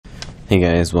Hey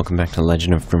guys, welcome back to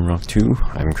Legend of Grimrock 2.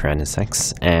 I'm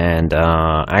Kranisx, and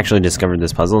I actually discovered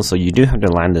this puzzle. So you do have to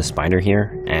land this spider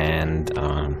here, and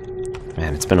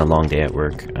man, it's been a long day at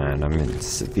work, and I'm in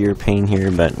severe pain here,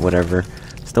 but whatever.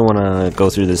 Still want to go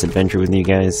through this adventure with you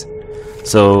guys.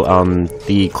 So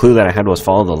the clue that I had was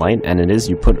follow the light, and it is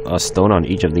you put a stone on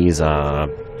each of these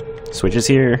switches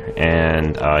here,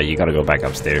 and you gotta go back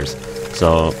upstairs.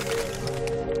 So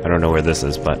I don't know where this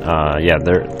is, but yeah,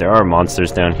 there are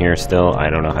monsters down here still. I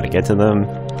don't know how to get to them,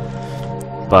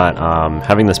 but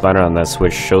having the spider on that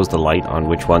switch shows the light on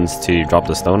which ones to drop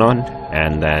the stone on,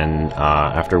 and then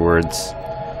afterwards,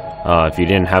 if you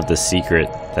didn't have the secret,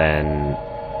 then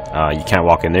you can't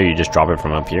walk in there. You just drop it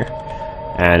from up here,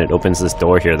 and it opens this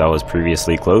door here that was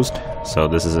previously closed. So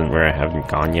this isn't where I haven't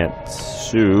gone yet.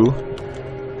 So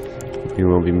we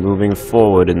will be moving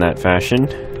forward in that fashion.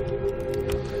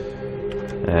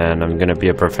 And I'm gonna be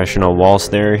a professional wall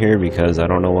starer here because I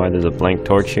don't know why there's a blank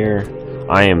torch here.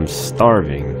 I am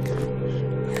starving.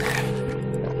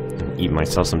 Eat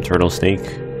myself some turtle steak.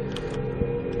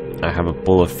 I have a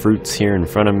bowl of fruits here in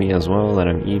front of me as well that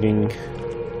I'm eating.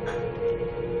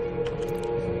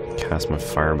 Cast my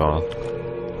fireball.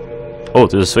 Oh,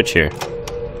 there's a switch here.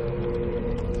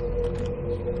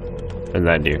 What did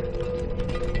that do?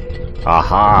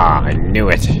 Aha! I knew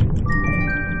it!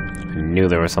 Knew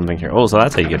there was something here. Oh, so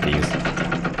that's how you get these.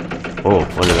 Oh,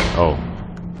 what is it? Oh,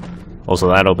 so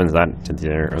that opens that to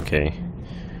there. Okay.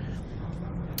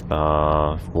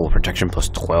 Well, protection plus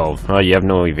 12. Oh, you have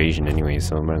no evasion anyway,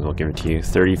 so I might as well give it to you.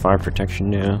 35 protection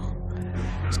now.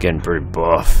 It's getting pretty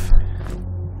buff.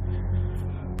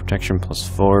 Protection plus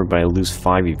 4, but I lose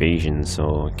 5 evasion,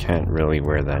 so I can't really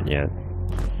wear that yet.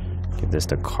 Give this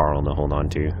to Carl to hold on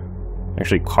to.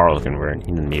 Actually, Carl can wear it.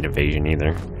 He doesn't need evasion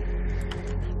either.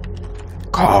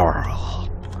 Carl,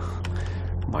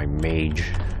 my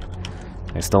mage.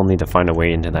 I still need to find a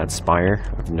way into that spire.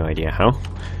 I have no idea how.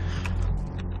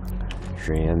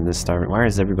 And this starving. Why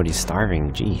is everybody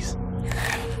starving? Jeez.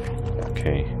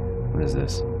 Okay, what is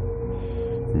this?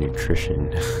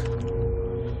 Nutrition.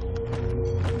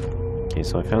 Okay,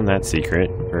 so I found that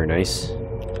secret. Very nice.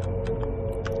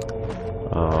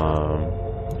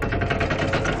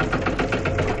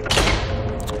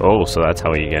 Oh, so that's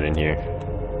how you get in here.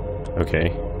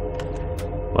 Okay.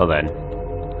 Well then.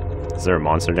 Is there a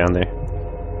monster down there?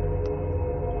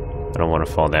 I don't want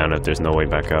to fall down if there's no way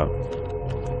back up.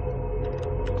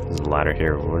 There's a ladder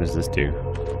here. What does this do?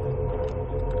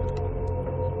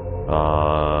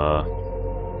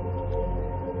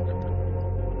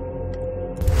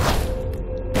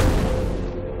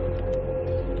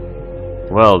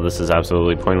 Well, this is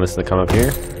absolutely pointless to come up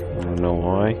here. I don't know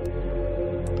why.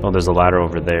 Oh, there's a ladder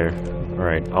over there.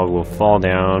 Alright, I will fall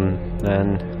down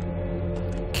then.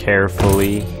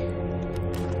 Carefully.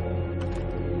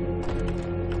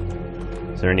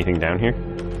 Is there anything down here?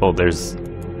 Oh, there's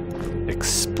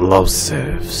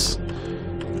explosives.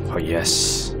 Oh,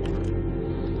 yes.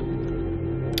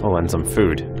 Oh, and some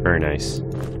food. Very nice.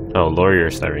 Oh,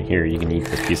 lawyer's starving. Here, you can eat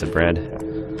this piece of bread.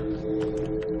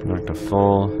 Knocked a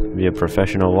full. Be a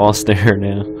professional wall starer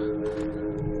now.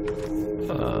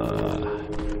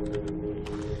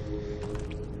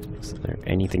 Is there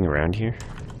anything around here?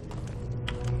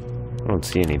 I don't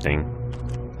see anything.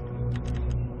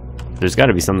 There's got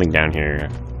to be something down here.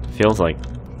 Feels like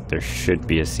there should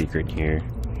be a secret here.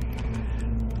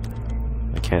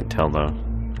 I can't tell though.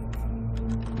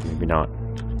 Maybe not.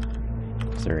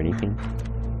 Is there anything?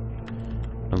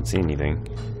 I don't see anything.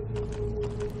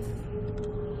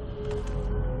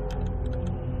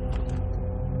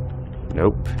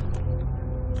 Nope.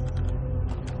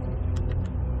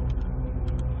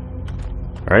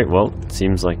 Alright, well, it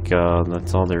seems like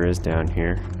that's all there is down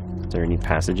here. Is there any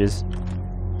passages?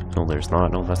 No, there's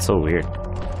not. No, that's so weird.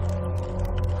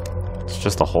 It's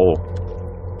just a hole.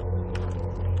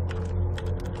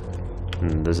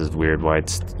 And this is weird why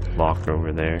it's locked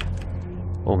over there.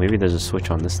 Oh, maybe there's a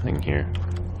switch on this thing here.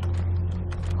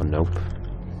 Oh, nope.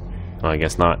 Oh, I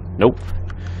guess not. Nope.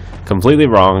 Completely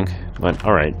wrong, but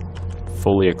alright.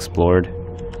 Fully explored.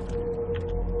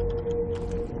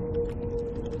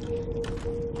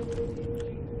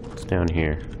 What's down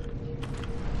here?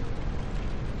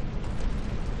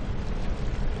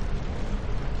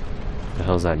 What the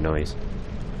hell's that noise?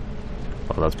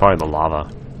 Oh, that's probably the lava.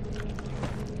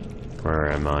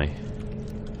 Where am I?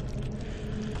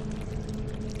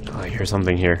 Oh, I hear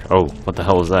something here. Oh, what the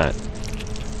hell is that?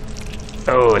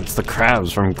 Oh, it's the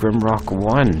crabs from Grimrock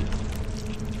 1.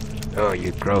 Oh,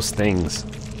 you gross things.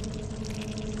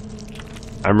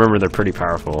 I remember they're pretty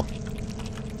powerful.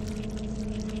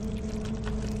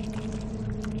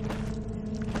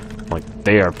 Like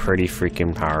They are pretty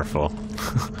freaking powerful.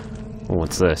 Oh,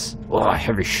 what's this? Oh, a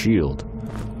heavy shield.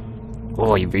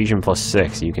 Oh, evasion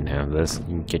 +6. You can have this. You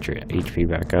can get your HP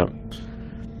back up.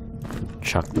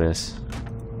 Chuck this.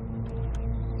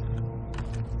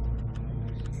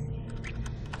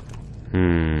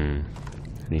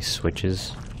 Any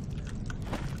switches?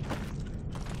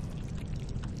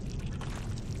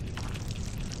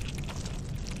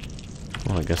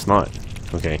 Well, I guess not.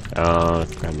 Okay,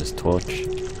 grab this torch.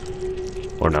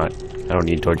 Or not. I don't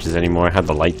need torches anymore. I have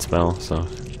the light spell, so.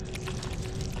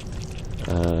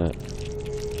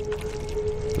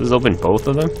 Does this open both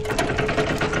of them?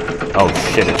 Oh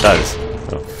shit, it does.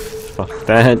 Oh, fuck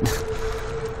that.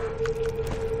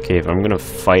 Okay, if I'm gonna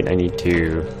fight, I need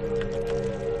to.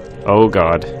 Oh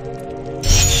god.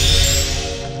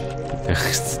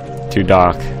 It's too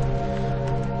dark.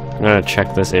 I'm gonna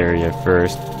check this area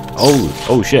first.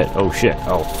 Oh shit, oh shit,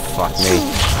 oh fuck me.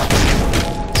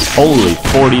 Holy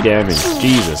 40 damage,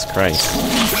 Jesus Christ.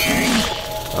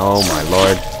 Oh my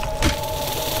lord.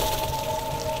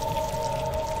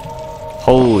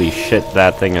 Holy shit,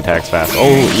 that thing attacks fast.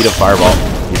 Oh, eat a fireball,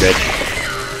 you bitch.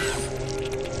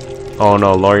 Oh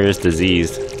no, Lawyer's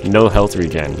diseased. No health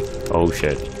regen. Oh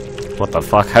shit. What the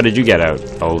fuck, how did you get out?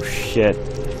 Oh shit.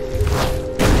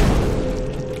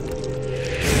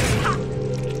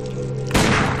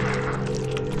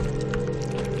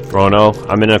 Oh no,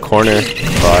 I'm in a corner.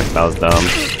 Fuck, that was dumb.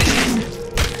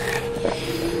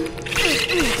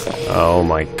 Oh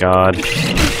my god.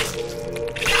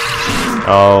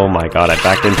 Oh my god, I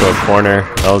backed into a corner.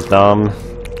 That was dumb.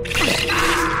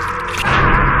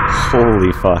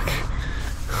 Holy fuck.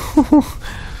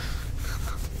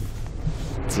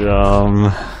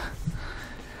 Dumb.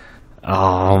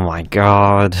 Oh my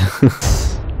god.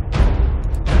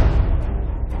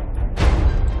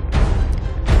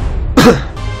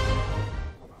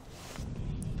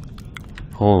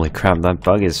 Holy crap, that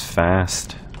bug is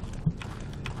fast.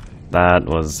 That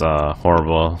was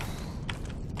horrible.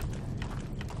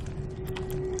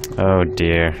 Oh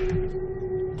dear.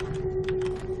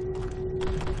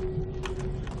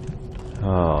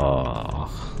 Oh.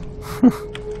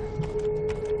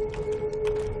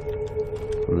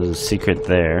 There's a secret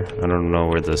there. I don't know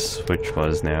where the switch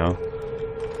was now.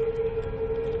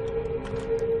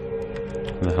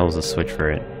 Where the hell's the switch for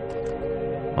it?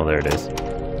 Oh, there it is.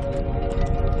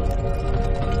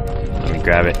 Let me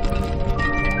grab it.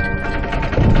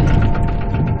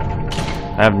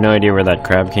 I have no idea where that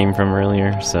crab came from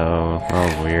earlier, so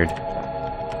that was weird.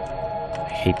 I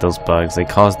hate those bugs. They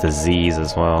cause disease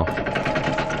as well.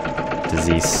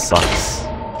 Disease sucks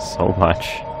so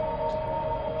much.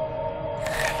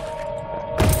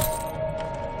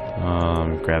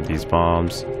 Grab these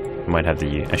bombs. Might have to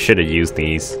use. I should have used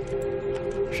these.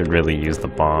 Should really use the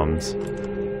bombs.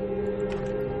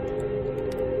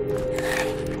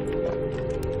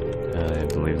 I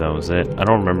believe that was it. I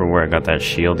don't remember where I got that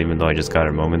shield, even though I just got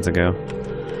it moments ago.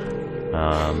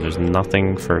 There's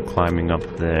nothing for climbing up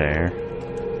there.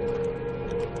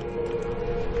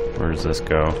 Where does this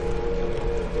go?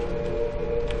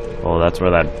 Oh, that's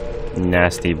where that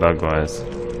nasty bug was.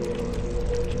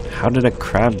 How did a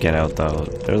crab get out, though?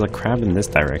 There's a crab in this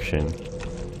direction.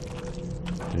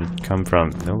 Did it come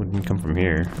from... No, it didn't come from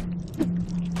here.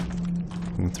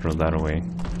 I can throw that away.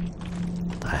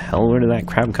 The hell? Where did that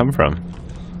crab come from?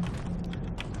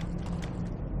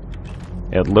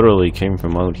 It literally came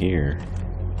from out here.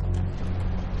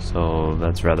 So,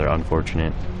 that's rather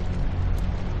unfortunate.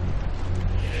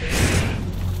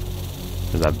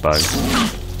 There's that bug.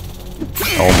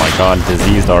 Oh my god,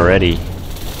 diseased already.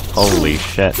 Holy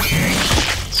shit.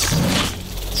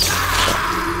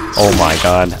 Oh my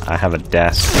god, I have a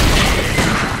death.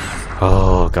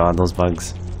 Oh god, those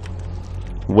bugs.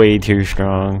 Way too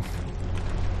strong.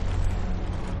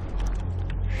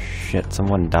 Shit,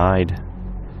 someone died.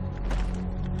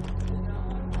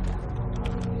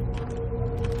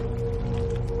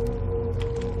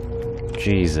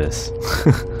 Jesus.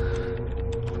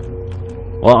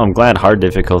 Well, I'm glad hard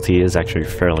difficulty is actually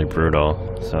fairly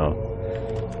brutal, so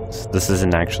this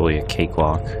isn't actually a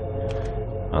cakewalk.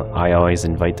 I always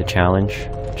invite the challenge.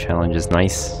 Challenge is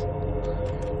nice.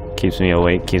 Keeps me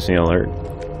awake, keeps me alert.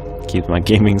 Keeps my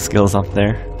gaming skills up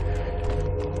there.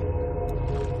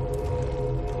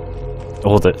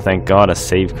 Oh, thank god, a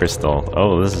save crystal.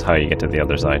 Oh, this is how you get to the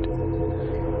other side.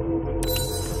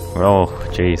 Oh,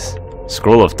 jeez.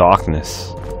 Scroll of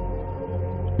Darkness.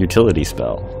 Utility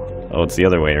spell. Oh, it's the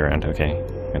other way around, okay.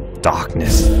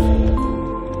 Darkness.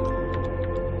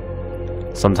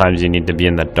 Sometimes you need to be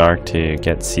in the dark to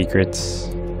get secrets.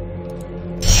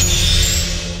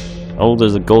 Oh,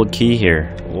 there's a gold key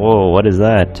here. Whoa, what is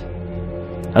that?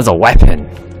 That's a weapon!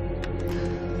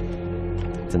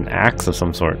 It's an axe of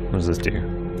some sort. What does this do?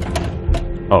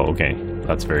 Oh, okay.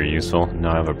 That's very useful.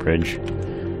 Now I have a bridge.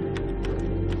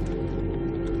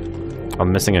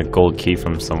 I'm missing a gold key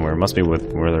from somewhere. It must be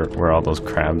with where all those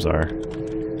crabs are.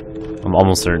 I'm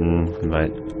almost certain, but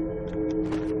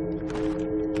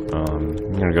I'm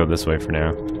gonna go this way for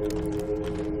now.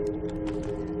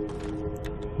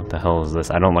 What the hell is this?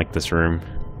 I don't like this room.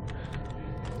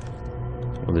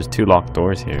 Well, there's 2 locked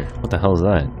doors here. What the hell is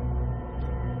that?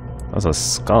 That's a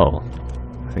skull.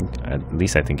 I think, at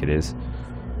least I think it is.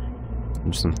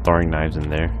 There's some throwing knives in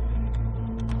there.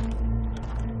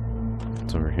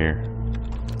 What's over here?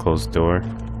 Closed door.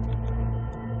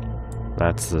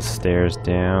 That's the stairs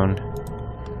down.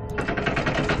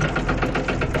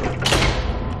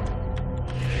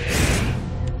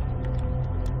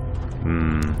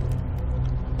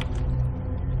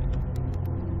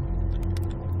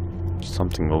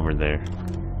 Something over there.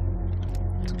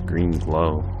 It's a green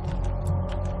glow.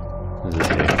 What does this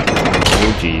do?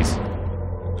 Oh jeez.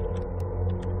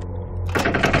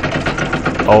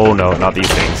 Oh no, not these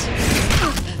things.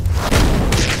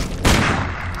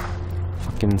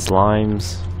 Fucking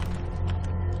slimes.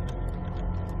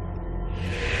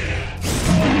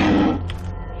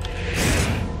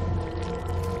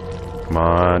 Come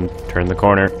on, turn the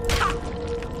corner.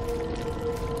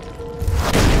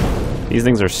 These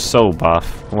things are so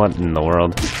buff. What in the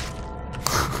world?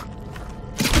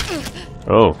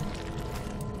 Oh.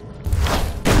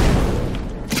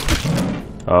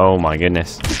 Oh my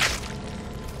goodness.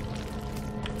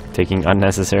 Taking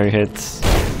unnecessary hits.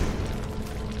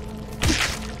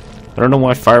 I don't know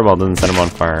why Fireball doesn't set him on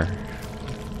fire.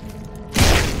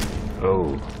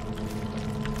 Oh.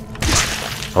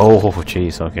 Oh,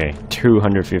 jeez, okay.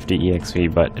 250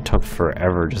 EXP, but it took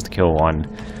forever just to kill one.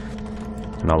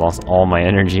 And I lost all my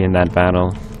energy in that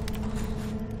battle.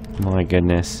 My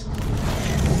goodness.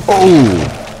 Oh!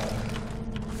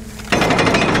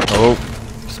 Oh,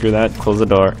 screw that. Close the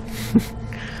door.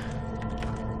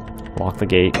 Lock the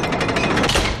gate.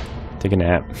 Take a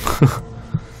nap.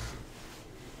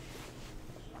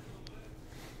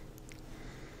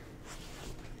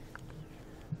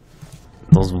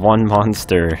 Those one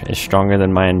monster is stronger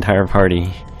than my entire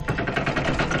party.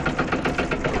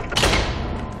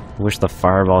 Wish the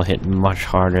fireball hit much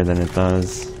harder than it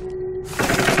does.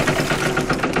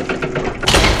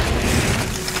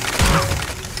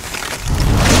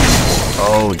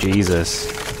 Oh Jesus.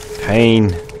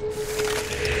 Pain.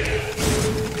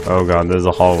 Oh god, there's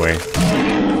a hallway.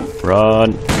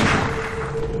 Run.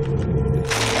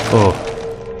 Oh.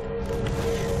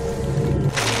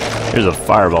 Here's a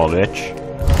fireball, bitch.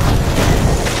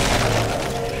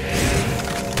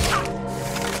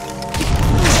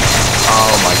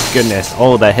 Goodness.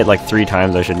 Oh, that hit like 3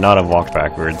 times. I should not have walked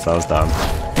backwards. That was dumb.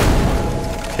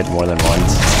 Hit more than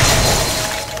once.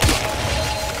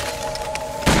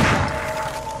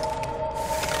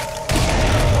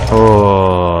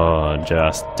 Oh,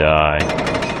 just die.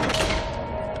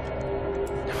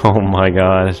 Oh my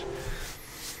god.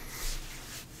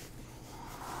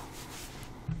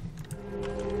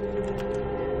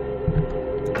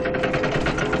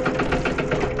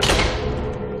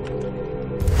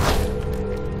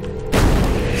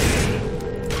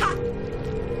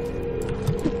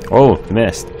 Oh,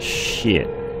 missed. Shit.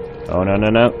 Oh, no, no,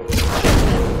 no.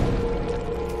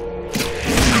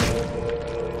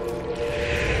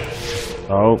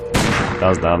 Oh, that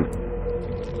was dumb.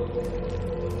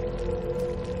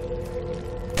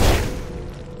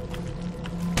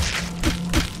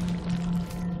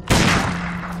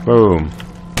 Boom.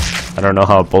 I don't know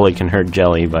how a bullet can hurt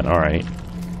jelly, but alright.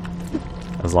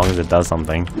 As long as it does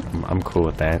something, I'm cool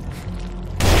with that.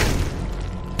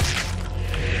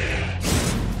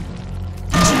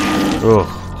 Ugh.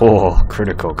 Oh,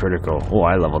 critical, critical. Oh,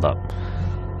 I leveled up.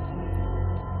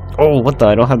 Oh, what the?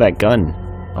 I don't have that gun.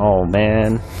 Oh,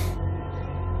 man.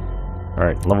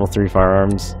 Alright, level 3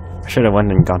 firearms. I should have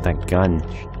went and got that gun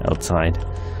outside.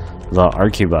 The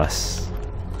arquebus.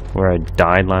 Where I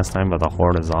died last time by the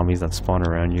horde of zombies that spawn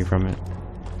around you from it.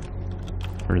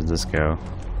 Where does this go?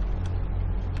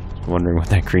 Just wondering what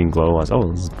that green glow was.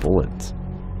 Oh, this is bullets.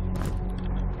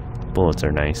 Bullets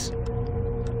are nice.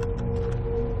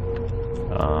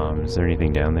 Is there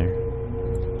anything down there?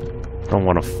 I don't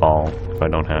want to fall if I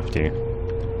don't have to.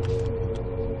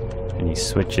 Any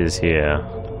switches here?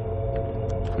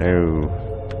 No.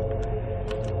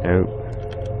 Nope.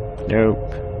 Nope.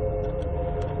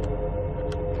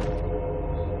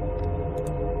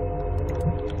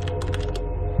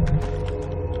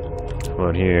 What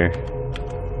about here?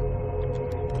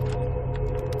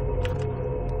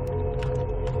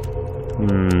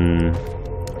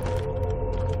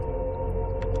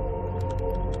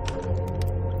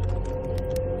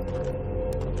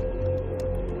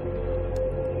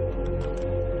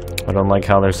 I don't like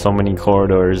how there's so many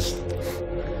corridors.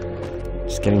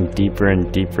 Just getting deeper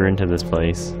and deeper into this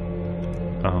place.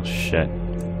 Oh shit.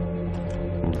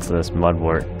 What's this?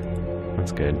 Mudwort.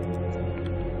 That's good.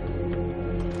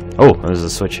 Oh, there's a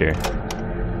switch here.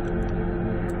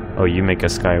 Oh, you make a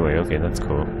skyway. Okay, that's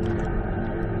cool.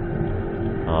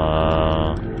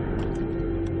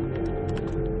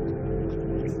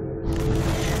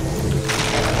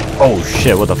 Oh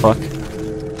shit, what the fuck?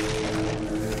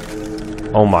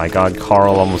 Oh my god,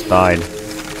 Carl almost died.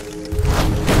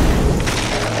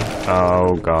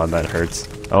 Oh god, that hurts.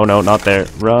 Oh no, not there.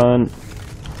 Run!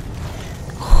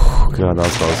 God, that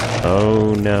was close.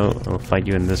 Oh no, I'll fight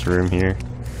you in this room here.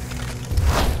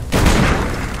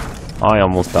 I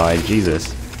almost died,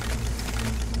 Jesus.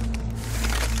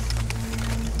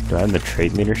 Do I have the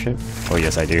trade leadership? Oh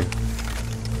yes, I do.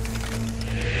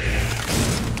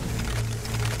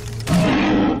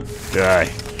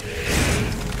 Die.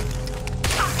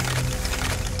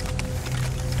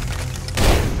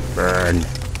 Burn.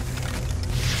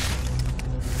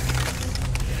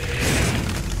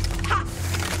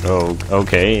 Oh,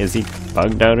 okay. Is he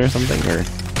bugged out or something? Or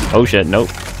oh shit, nope.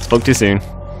 Spoke too soon.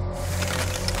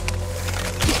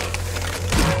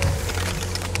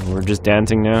 We're just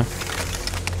dancing now.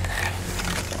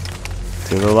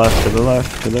 To the left, to the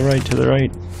left, to the right, to the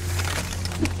right.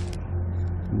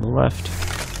 To the left.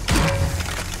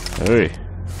 Hey.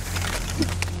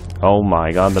 Oh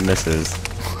my god, the misses.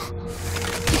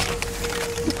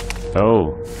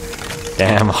 Oh.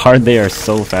 Damn, hard they are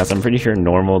so fast. I'm pretty sure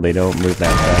normal they don't move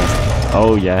that fast.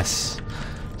 Oh yes.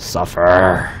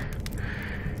 Suffer.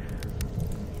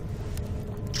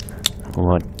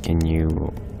 What can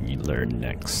you learn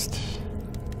next?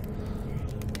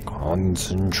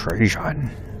 Concentration.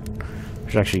 I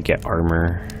should actually get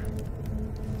armor.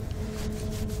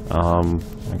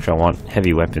 Actually I want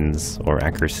heavy weapons or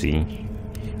accuracy.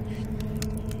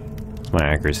 What's my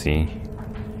accuracy?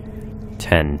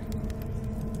 10.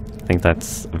 I think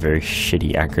that's a very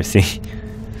shitty accuracy.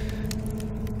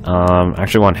 I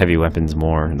actually want heavy weapons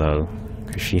more though,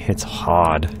 because she hits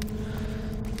hard.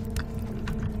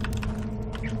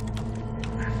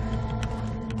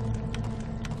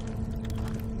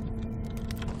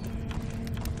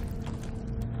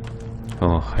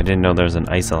 Oh, I didn't know there was an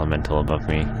ice elemental above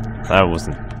me. That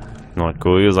wasn't not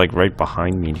cool. He was like right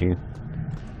behind me too.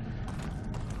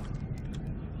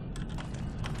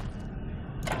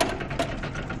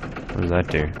 What does that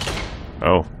do?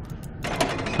 Oh.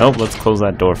 Nope, let's close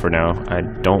that door for now. I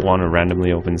don't want to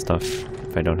randomly open stuff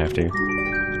if I don't have to.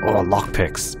 Oh,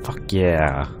 lockpicks. Fuck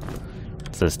yeah.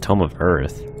 It says Tome of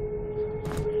Earth.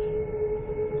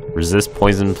 Resist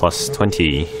poison plus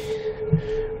 20.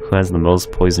 Who has the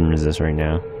most poison resist right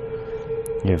now?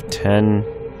 You have 10,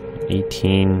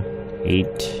 18,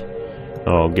 8.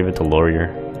 Oh, I'll give it to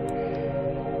Lawyer.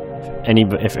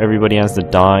 If everybody has to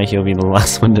die, he'll be the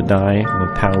last one to die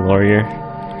with Pal Lawyer.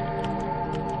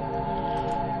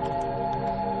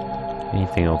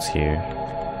 Anything else here?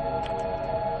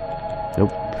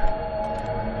 Nope.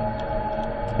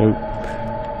 Nope.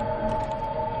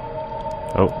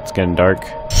 Oh, it's getting dark.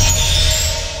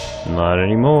 Not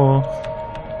anymore.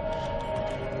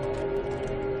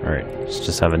 Alright, let's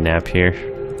just have a nap here.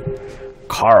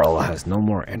 Carl has no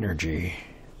more energy.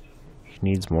 He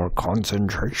needs more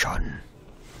concentration.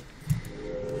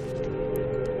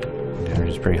 Yeah,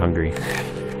 he's pretty hungry.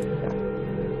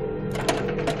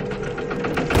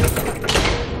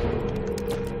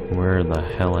 Where the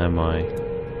hell am I?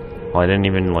 Well, I didn't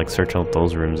even like search out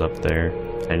those rooms up there.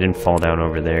 I didn't fall down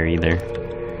over there either.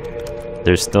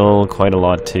 There's still quite a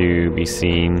lot to be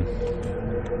seen.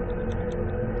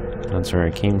 That's where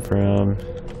I came from.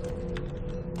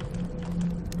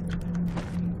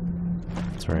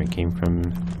 That's where I came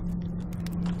from.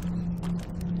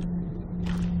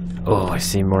 Oh, I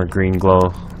see more green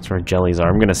glow. That's where jellies are.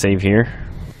 I'm gonna save here.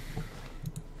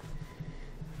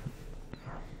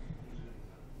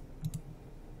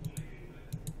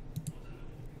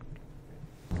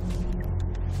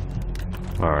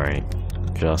 Alright.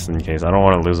 Just in case. I don't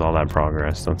want to lose all that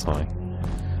progress, that's why.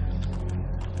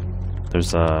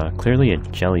 There's clearly a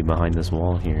jelly behind this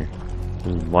wall here.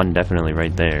 There's one definitely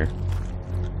right there.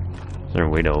 Is there a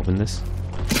way to open this?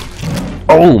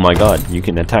 Oh my god, you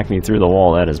can attack me through the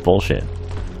wall, that is bullshit.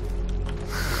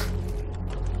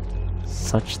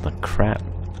 Such the crap.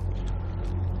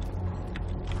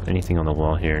 Anything on the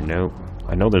wall here? Nope.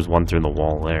 I know there's one through the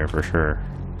wall there for sure.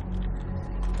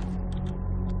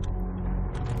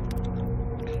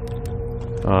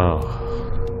 Oh.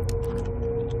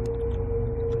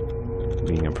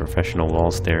 Being a professional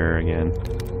wall starer again.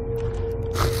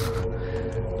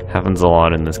 Happens a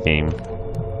lot in this game.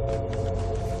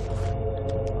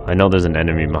 I know there's an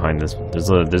enemy behind this. There's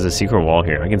a secret wall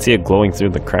here. I can see it glowing through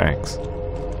the cracks.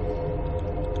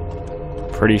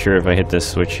 Pretty sure if I hit this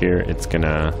switch here, it's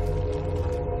gonna...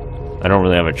 I don't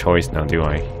really have a choice now, do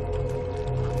I?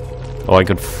 Oh, I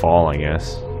could fall, I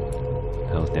guess. What the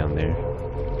hell's down there?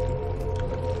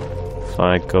 If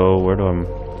I go, where do I...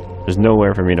 There's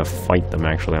nowhere for me to fight them,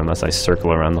 actually, unless I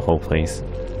circle around the whole place.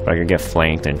 But I could get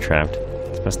flanked and trapped.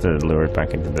 It's best to lure it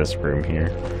back into this room here.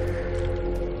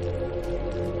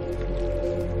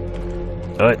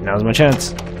 But now's my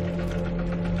chance.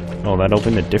 Oh, that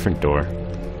opened a different door.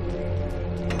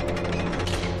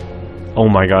 Oh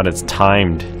my god, it's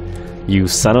timed. You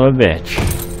son of a bitch.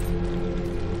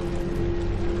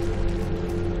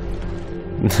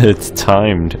 It's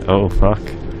timed. Oh, fuck.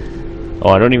 Oh,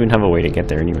 I don't even have a way to get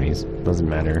there anyways. Doesn't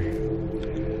matter.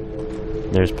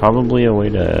 There's probably a way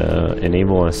to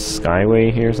enable a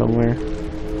skyway here somewhere.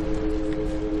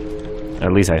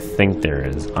 At least I think there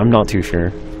is. I'm not too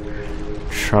sure.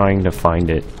 Trying to find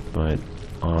it, but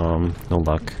no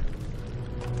luck.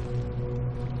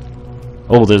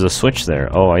 Oh, there's a switch there.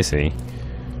 Oh, I see.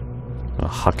 A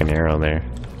huck an arrow there.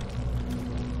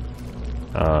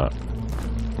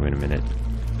 Wait a minute.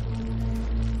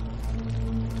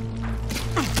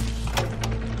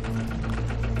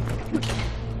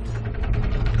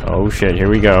 Oh shit, here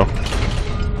we go.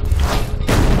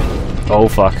 Oh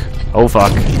fuck. Oh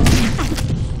fuck.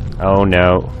 Oh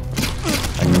no.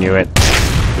 I knew it.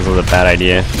 This was a bad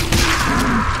idea.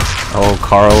 Oh,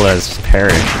 Carl has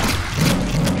perished.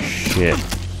 Shit.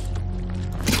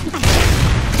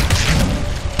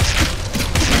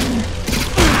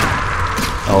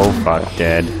 Oh fuck,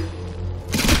 dead.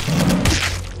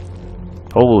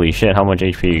 Holy shit, how much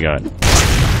HP you got?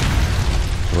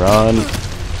 Run.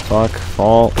 Fuck,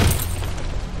 fall.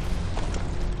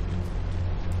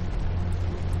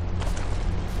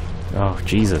 Oh,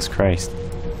 Jesus Christ.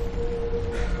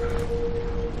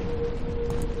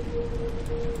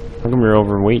 How come you're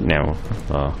overweight now?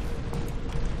 Oh.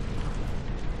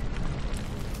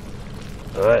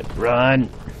 Run!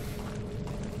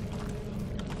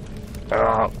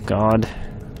 Oh, God.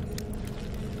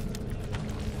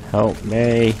 Help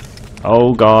me.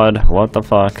 Oh, God. What the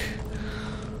fuck?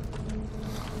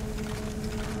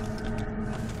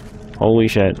 Holy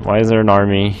shit. Why is there an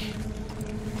army?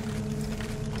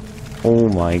 Oh,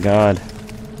 my God.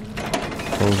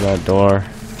 Close that door.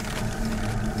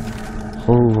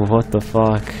 Oh, what the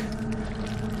fuck?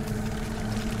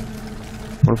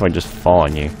 What if I just fall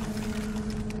on you?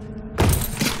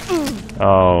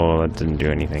 Oh, that didn't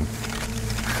do anything.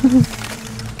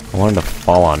 I wanted to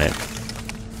fall on it.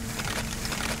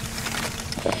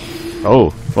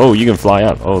 Oh, oh, you can fly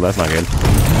up. Oh, that's not good.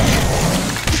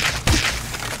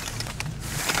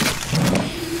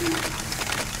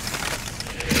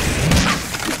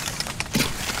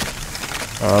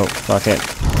 Oh, fuck it.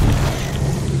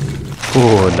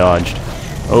 Oh, dodged.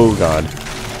 Oh, God.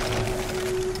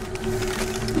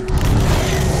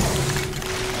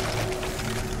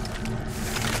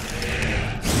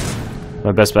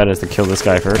 My best bet is to kill this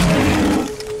guy first.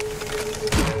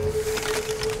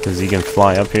 Because he can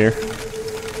fly up here.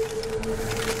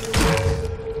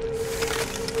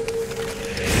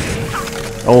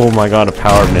 Oh my god, a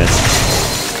power miss.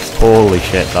 Holy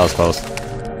shit, that was close.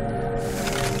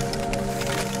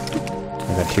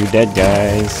 I got 2 dead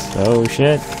guys. Oh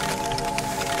shit.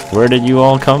 Where did you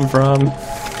all come from?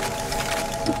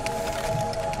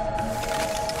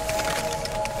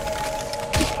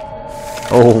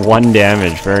 Oh, 1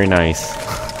 damage. Very nice.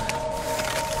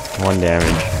 1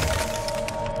 damage.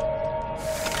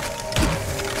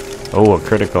 Oh, a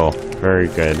critical. Very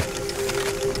good.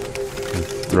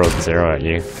 Throw this arrow at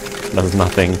you. Does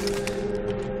nothing.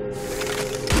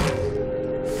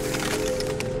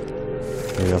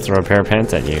 Maybe I'll throw a pair of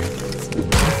pants at you.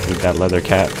 Eat that leather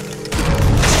cap.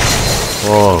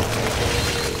 Whoa.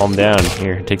 Calm down.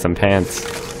 Here, take some pants.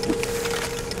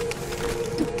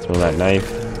 Throw that knife.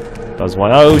 Does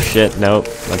one. Oh shit, nope.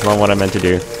 That's not what I meant to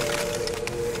do.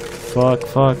 Fuck,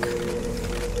 fuck.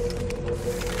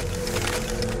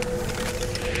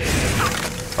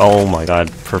 Oh my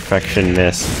god, perfection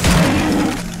miss.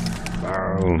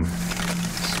 Boom.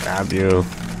 Stab you.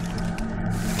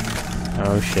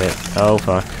 Oh shit. Oh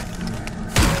fuck.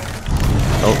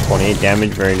 Oh, 28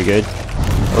 damage, very good.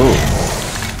 Oh.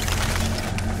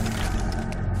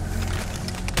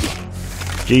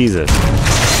 Jesus.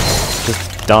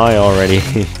 Just die already.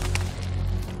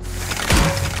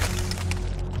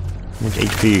 How much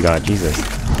HP you got? Jesus.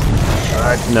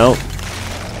 Nope.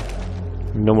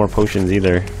 No more potions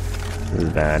either. This is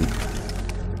bad.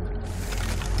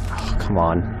 Oh, come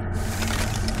on.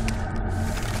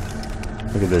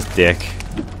 Look at this dick.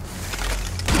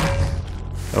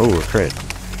 Oh, a crit.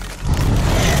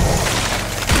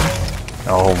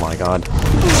 Oh my god.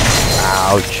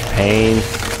 Ouch, pain.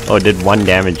 Oh, it did 1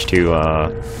 damage to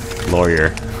Lawyer.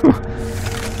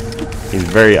 He's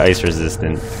very ice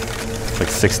resistant. It's like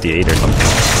 68 or something.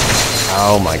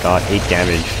 Oh my god, 8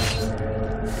 damage.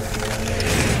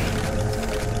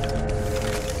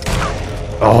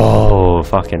 Oh,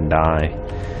 fucking die.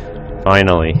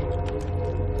 Finally.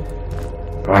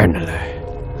 Finally.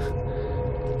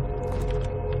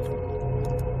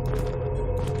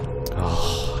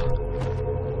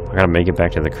 Oh. I gotta make it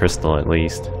back to the crystal at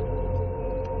least.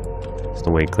 Is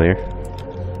the way clear?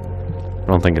 I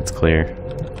don't think it's clear.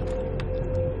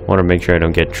 I want to make sure I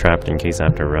don't get trapped in case I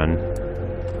have to run.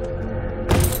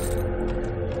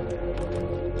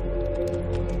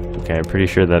 Okay, I'm pretty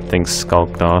sure that thing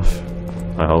skulked off.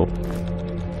 I hope.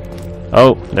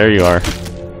 Oh, there you are.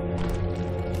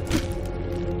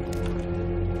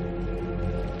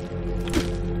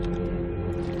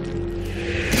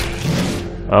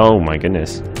 Oh my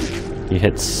goodness. You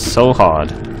hit so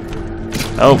hard.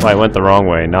 Oh, I went the wrong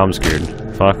way. Now I'm screwed.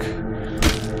 Fuck.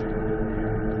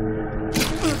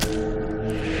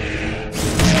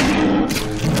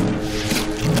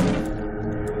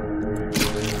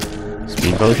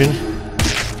 Speed potion?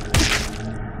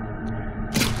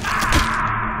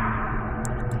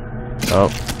 Oh.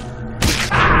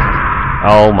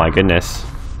 Oh my goodness.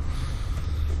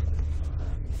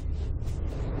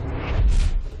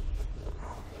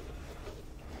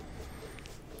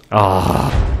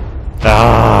 Ah.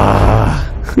 Ah.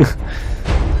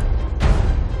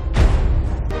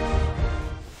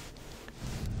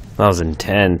 That was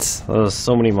intense. There was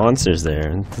so many monsters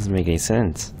there. It doesn't make any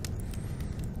sense.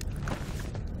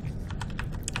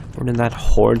 Where did that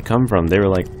horde come from? They were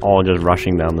like all just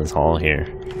rushing down this hall here.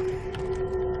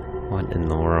 What in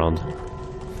the world?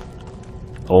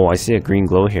 Oh, I see a green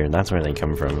glow here. That's where they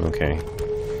come from. Okay.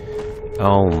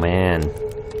 Oh man.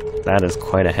 That is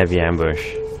quite a heavy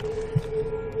ambush.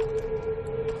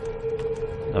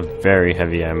 A very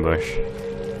heavy ambush.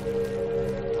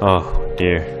 Oh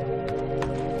dear.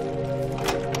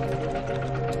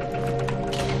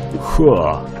 Whew.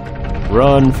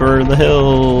 Run for the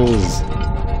hills!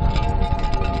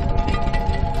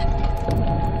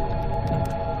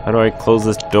 How do I close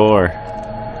this door?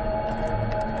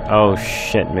 Oh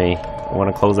shit me. I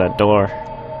want to close that door.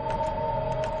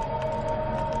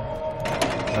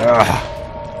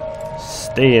 Ugh.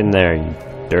 Stay in there, you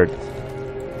dirt.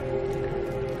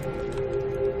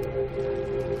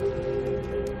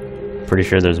 Pretty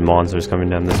sure there's monsters coming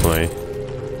down this way.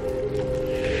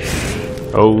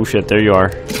 Oh shit, there you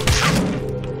are.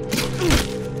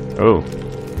 Oh.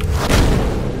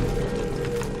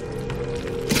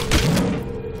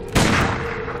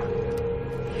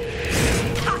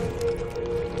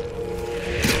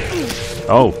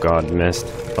 Oh god, missed.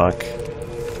 Fuck.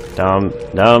 Dumb.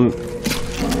 Dumb.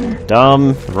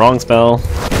 Dumb. Wrong spell.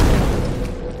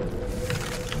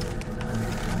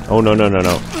 Oh no no no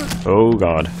no. Oh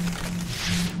god.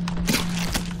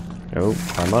 Oh,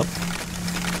 climb up.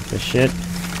 This shit.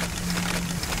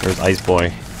 There's Ice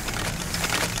Boy.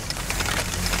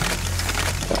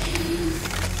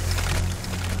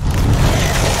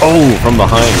 Oh, from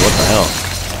behind. What the hell?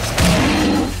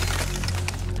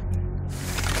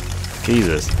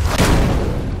 Jesus.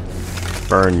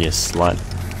 Burn, you slut.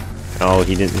 Oh,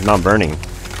 he's not burning.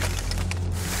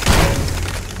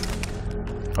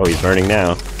 Oh, he's burning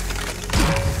now.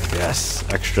 Yes,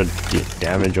 extra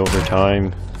damage over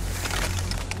time.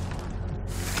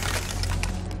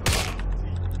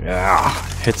 Yeah,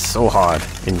 hits so hard.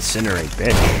 Incinerate,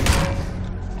 bitch.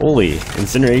 Holy,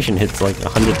 incineration hits like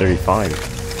 135.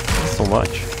 So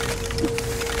much.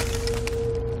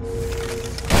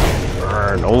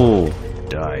 Burn. Oh,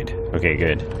 died. Okay,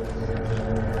 good.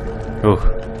 Oh,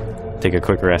 take a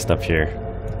quick rest up here.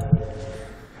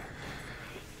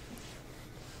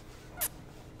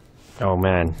 Oh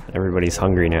man, everybody's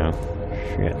hungry now.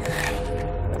 Shit.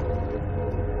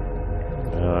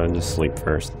 Just sleep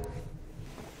first.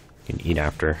 You can eat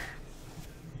after.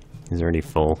 He's already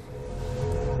full.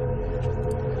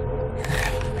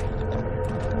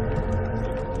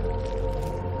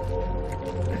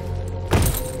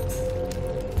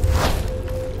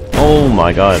 Oh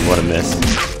my god, what a miss.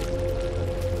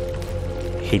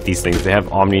 Hate these things, they have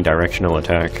omnidirectional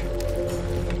attack.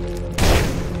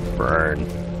 Burn.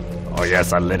 Oh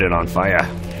yes, I lit it on fire.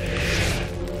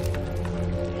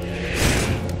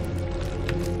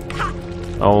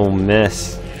 Oh,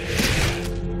 miss.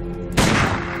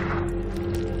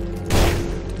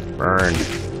 Burn.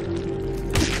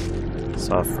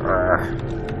 Suffer.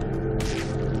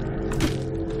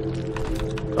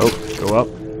 Oh, go up.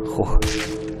 Oh.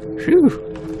 Phew.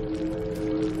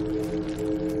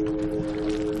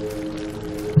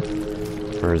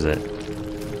 Where is it?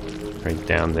 Right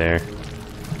down there.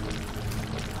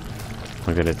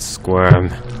 Look at it squirm.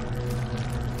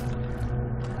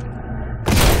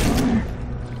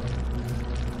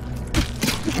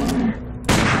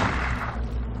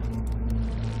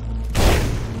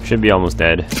 Should be almost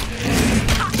dead.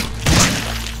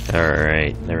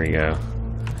 Alright, there we go.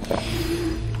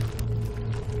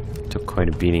 Took quite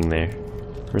a beating there.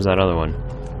 Where's that other one?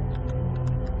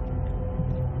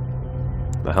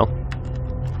 The hell?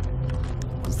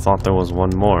 I thought there was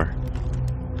one more.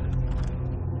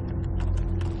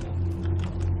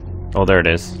 Oh, there it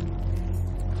is.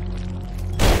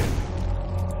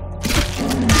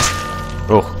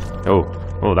 Oh,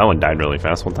 that one died really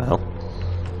fast. What the hell?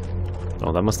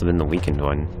 Oh, that must have been the weakened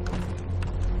one.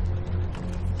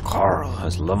 Carl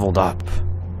has leveled up.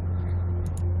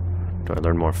 Do I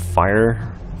learn more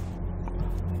fire?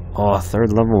 Oh,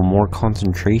 3rd level, more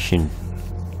concentration.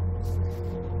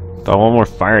 Do I want more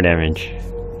fire damage?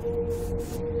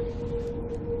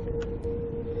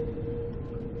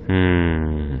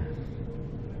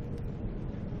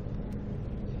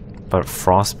 But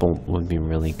Frostbolt would be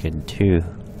really good too.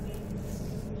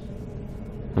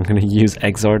 I'm gonna use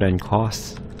Exort and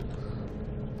Cost.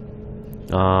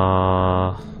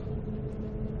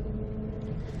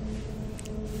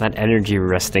 That energy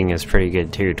resting is pretty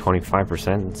good too,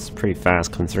 25%. It's pretty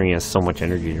fast considering he has so much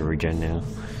energy to regen now.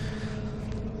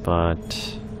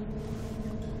 But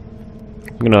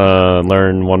I'm gonna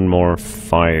learn one more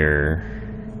fire.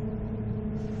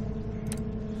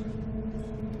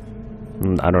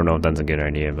 I don't know if that's a good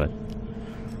idea, but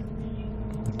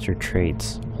what's your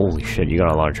traits? Holy shit, you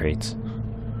got a lot of traits.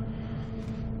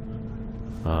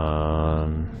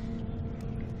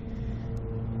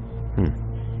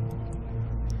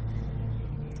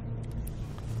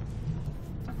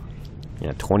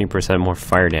 Yeah, 20% more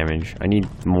fire damage. I need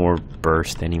more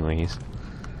burst anyways.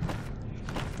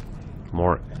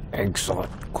 More Exalt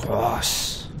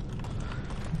Cross.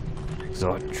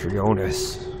 Exalt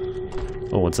Trionis.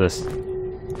 Oh, what's this?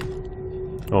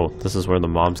 Oh, this is where the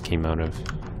mobs came out of.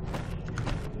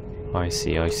 I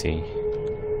see, I see.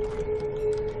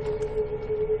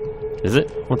 Is it?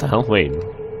 What the hell? Wait.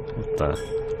 What the?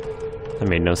 That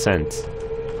made no sense.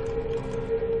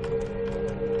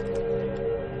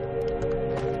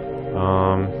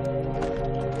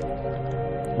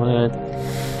 What?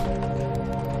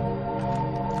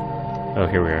 Oh,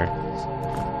 here we are.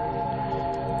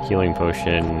 Healing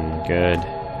potion. Good.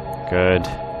 Good.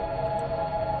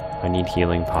 I need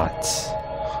healing pots.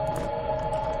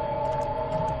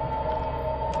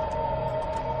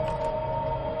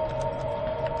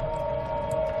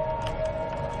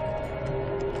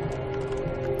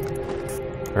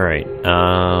 Alright,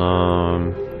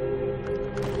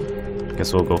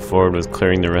 guess we'll go forward with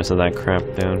clearing the rest of that crap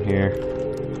down here.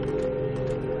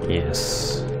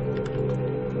 Yes.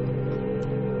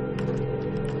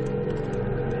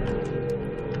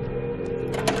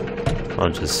 I'll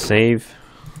just save.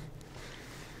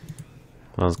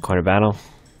 That was quite a battle.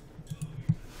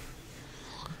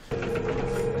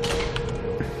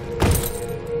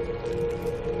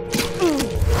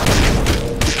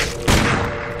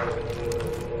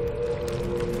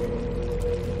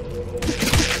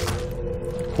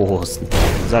 Oh, is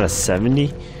that a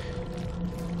 70?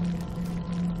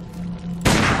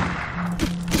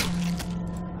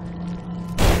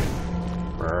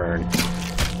 Burn.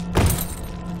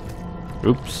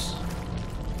 Oops.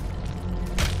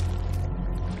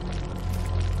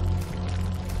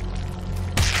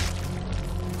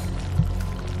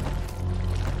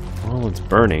 Well, it's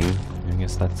burning. I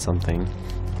guess that's something.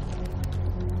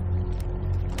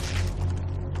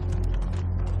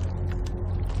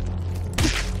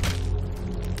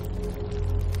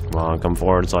 Come on, come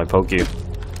forward so I poke you.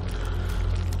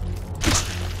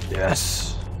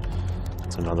 Yes.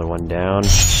 That's another one down.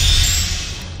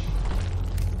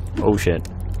 Oh shit.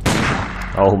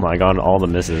 Oh my god, all the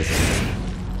misses.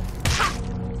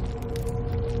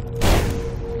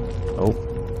 Oh.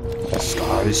 The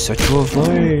sky is set to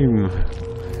aflame.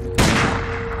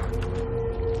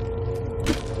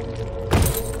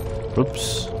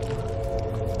 Oops.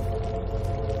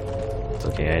 It's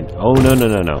okay. Oh no no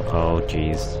no no. Oh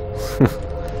jeez.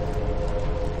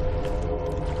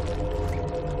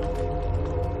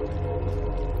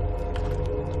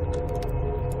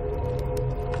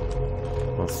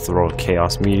 I'll throw a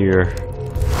chaos meteor.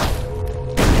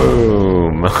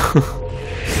 Boom.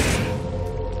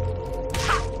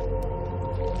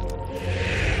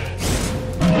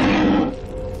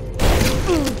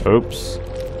 Oops.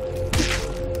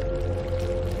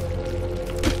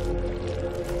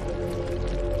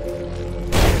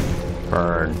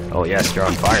 Oh yes, you're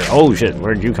on fire. Oh shit,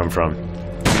 where'd you come from?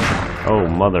 Oh,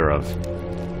 mother of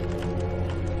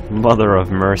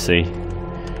mercy.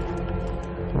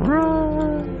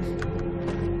 Run!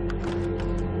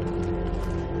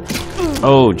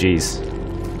 Oh jeez.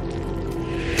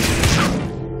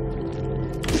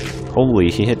 Holy,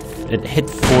 it hit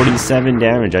 47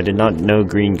 damage. I did not know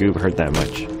green goop hurt that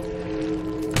much.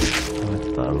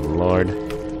 What the lord.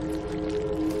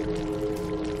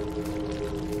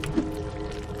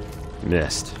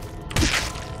 Missed.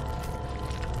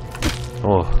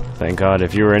 Oh, thank god.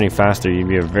 If you were any faster, you'd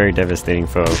be a very devastating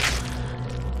foe.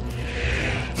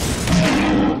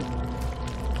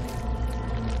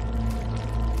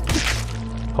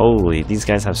 Holy, these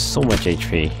guys have so much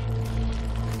HP.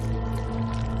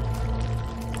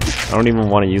 I don't even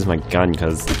want to use my gun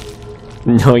because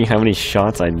knowing how many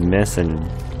shots I'd miss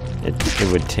and it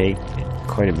would take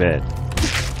quite a bit.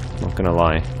 Not gonna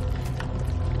lie.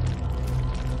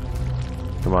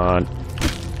 Come on.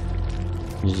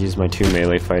 Just use my 2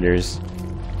 melee fighters.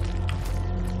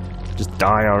 Just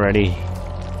die already.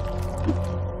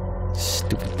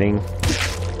 Stupid thing.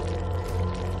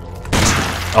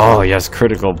 Oh yes,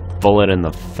 critical bullet in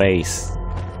the face.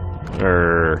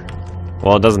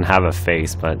 Well, it doesn't have a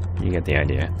face, but you get the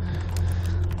idea.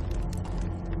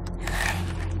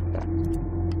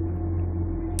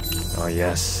 Oh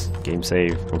yes, game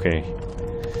save. Okay.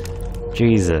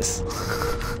 Jesus.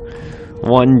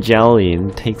 One jelly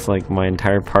and it takes like my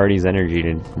entire party's energy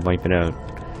to wipe it out.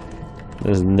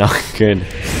 This is not good.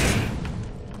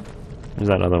 There's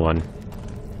that other one.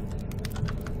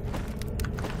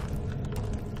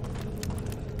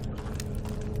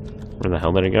 Where the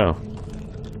hell did it go?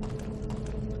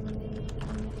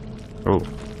 Oh,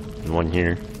 there's one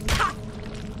here.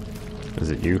 Is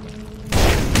it you?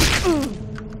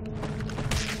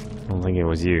 I don't think it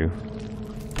was you.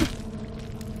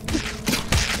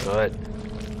 What?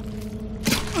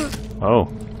 Oh.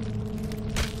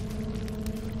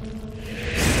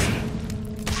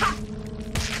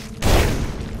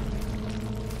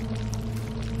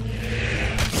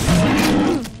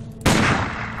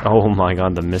 Oh my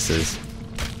god, the misses.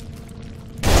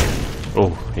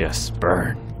 Oh, yes,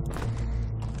 burn.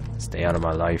 Stay out of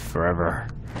my life forever.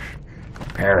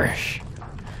 Perish.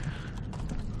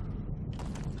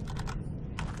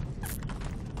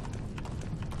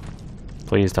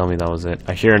 Please tell me that was it.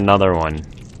 I hear another one.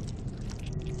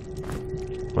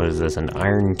 What is this? An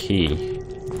iron key.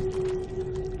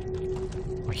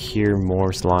 I hear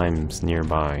more slimes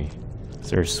nearby. Is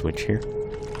there a switch here?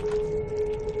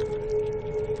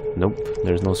 Nope,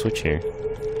 there's no switch here.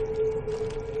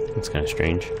 That's kind of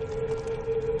strange.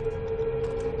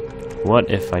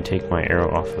 What if I take my arrow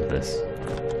off of this?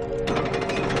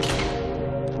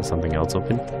 Is something else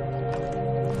open?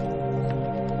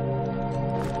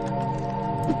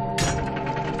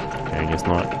 Okay, I guess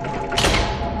not.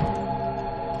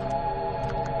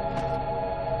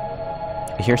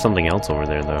 I hear something else over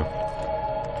there though.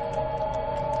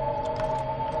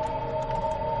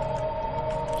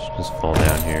 Should just fall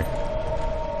down here.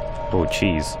 Oh,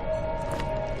 cheese.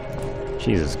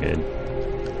 Cheese is good.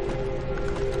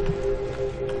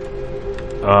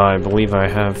 I believe I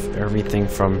have everything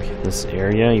from this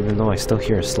area, even though I still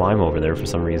hear a slime over there for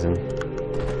some reason.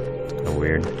 Kinda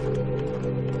weird.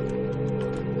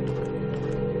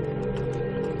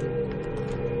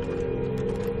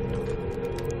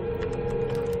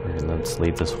 Alright, let's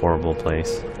leave this horrible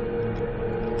place.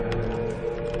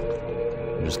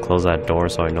 Just close that door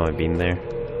so I know I've been there.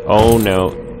 Oh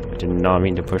no! I did not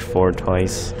mean to push forward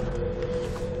twice.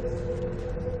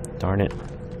 Darn it.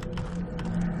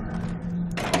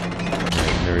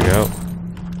 There we go.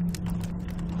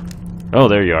 Oh,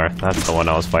 there you are. That's the one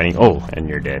I was fighting. Oh, and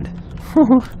you're dead.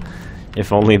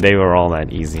 If only they were all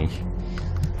that easy.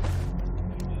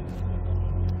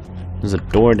 There's a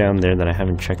door down there that I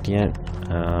haven't checked yet.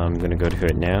 I'm gonna go to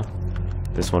it now.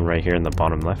 This one right here in the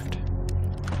bottom left.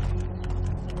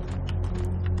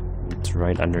 It's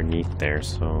right underneath there,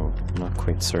 so I'm not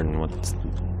quite certain what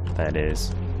that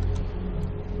is.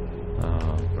 I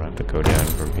have to go down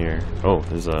from here. Oh,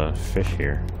 there's a fish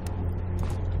here.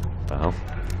 What the hell?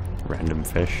 Random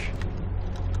fish.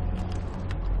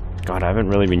 God, I haven't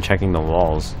really been checking the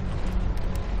walls.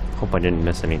 Hope I didn't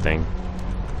miss anything.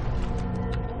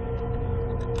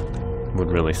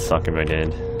 Would really suck if I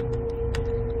did.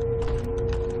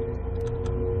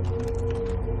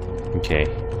 Okay.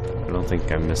 I don't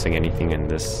think I'm missing anything in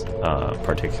this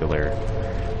particular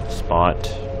spot.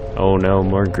 Oh no,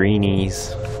 more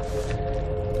greenies.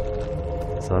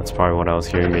 So that's probably what I was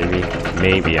hearing, maybe.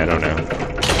 Maybe, I don't know.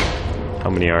 How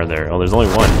many are there? Oh, there's only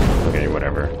one. Okay,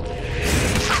 whatever.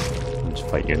 I'll just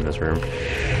fight you in this room.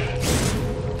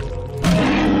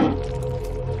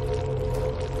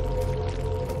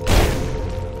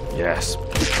 Yes,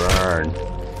 burn.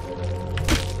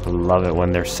 I love it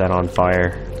when they're set on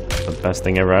fire. The best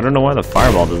thing ever. I don't know why the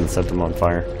fireball doesn't set them on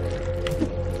fire.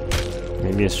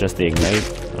 Maybe it's just the ignite?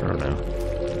 I don't know.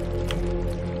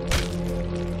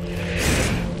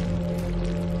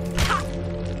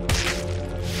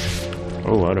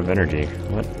 Oh, out of energy.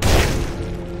 What?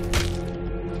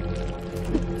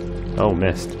 Oh,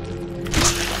 missed.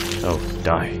 Oh,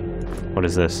 die. What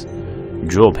is this?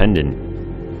 Jewel pendant.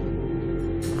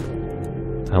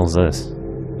 What the hell's this?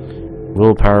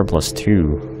 Willpower plus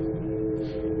 2.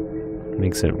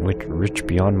 Makes it rich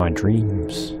beyond my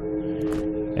dreams.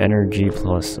 Energy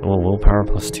plus... Oh, willpower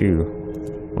plus 2.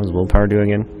 What does willpower do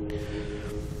again?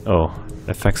 Oh,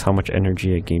 affects how much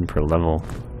energy I gain per level.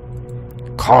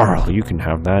 Carl, you can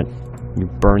have that. You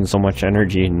burn so much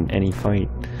energy in any fight.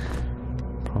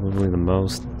 Probably the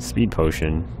most. Speed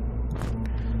potion.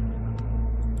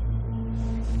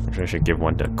 Actually, I should give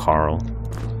one to Carl.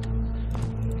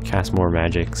 Cast more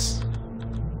magics.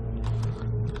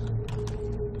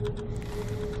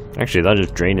 Actually, that'll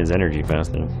just drain his energy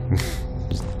faster.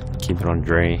 Just keep it on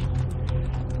Dre.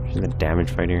 She's a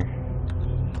damage fighter.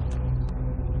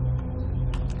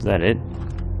 Is that it?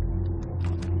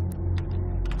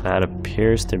 That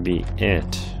appears to be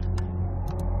it.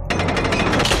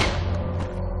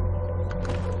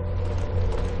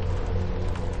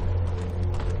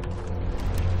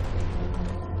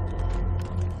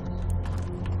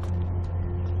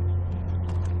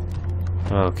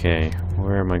 Okay,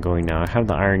 where am I going now? I have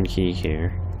the iron key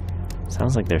here.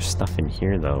 Sounds like there's stuff in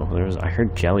here though. I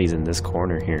heard jellies in this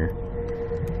corner here.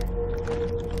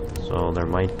 So there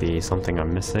might be something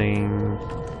I'm missing.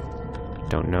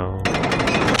 Don't know.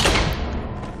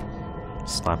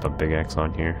 Slap a big X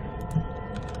on here.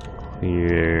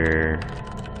 Clear.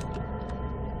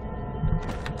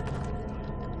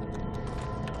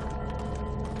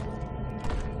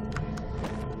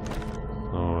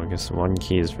 Oh, I guess one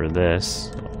key is for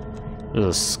this. There's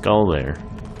a skull there.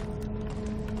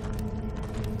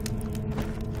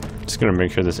 Just gonna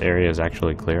make sure this area is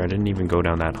actually clear. I didn't even go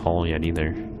down that hall yet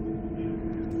either.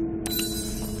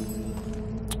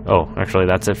 Oh, actually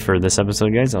that's it for this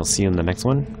episode, guys. I'll see you in the next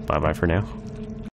one. Bye bye for now.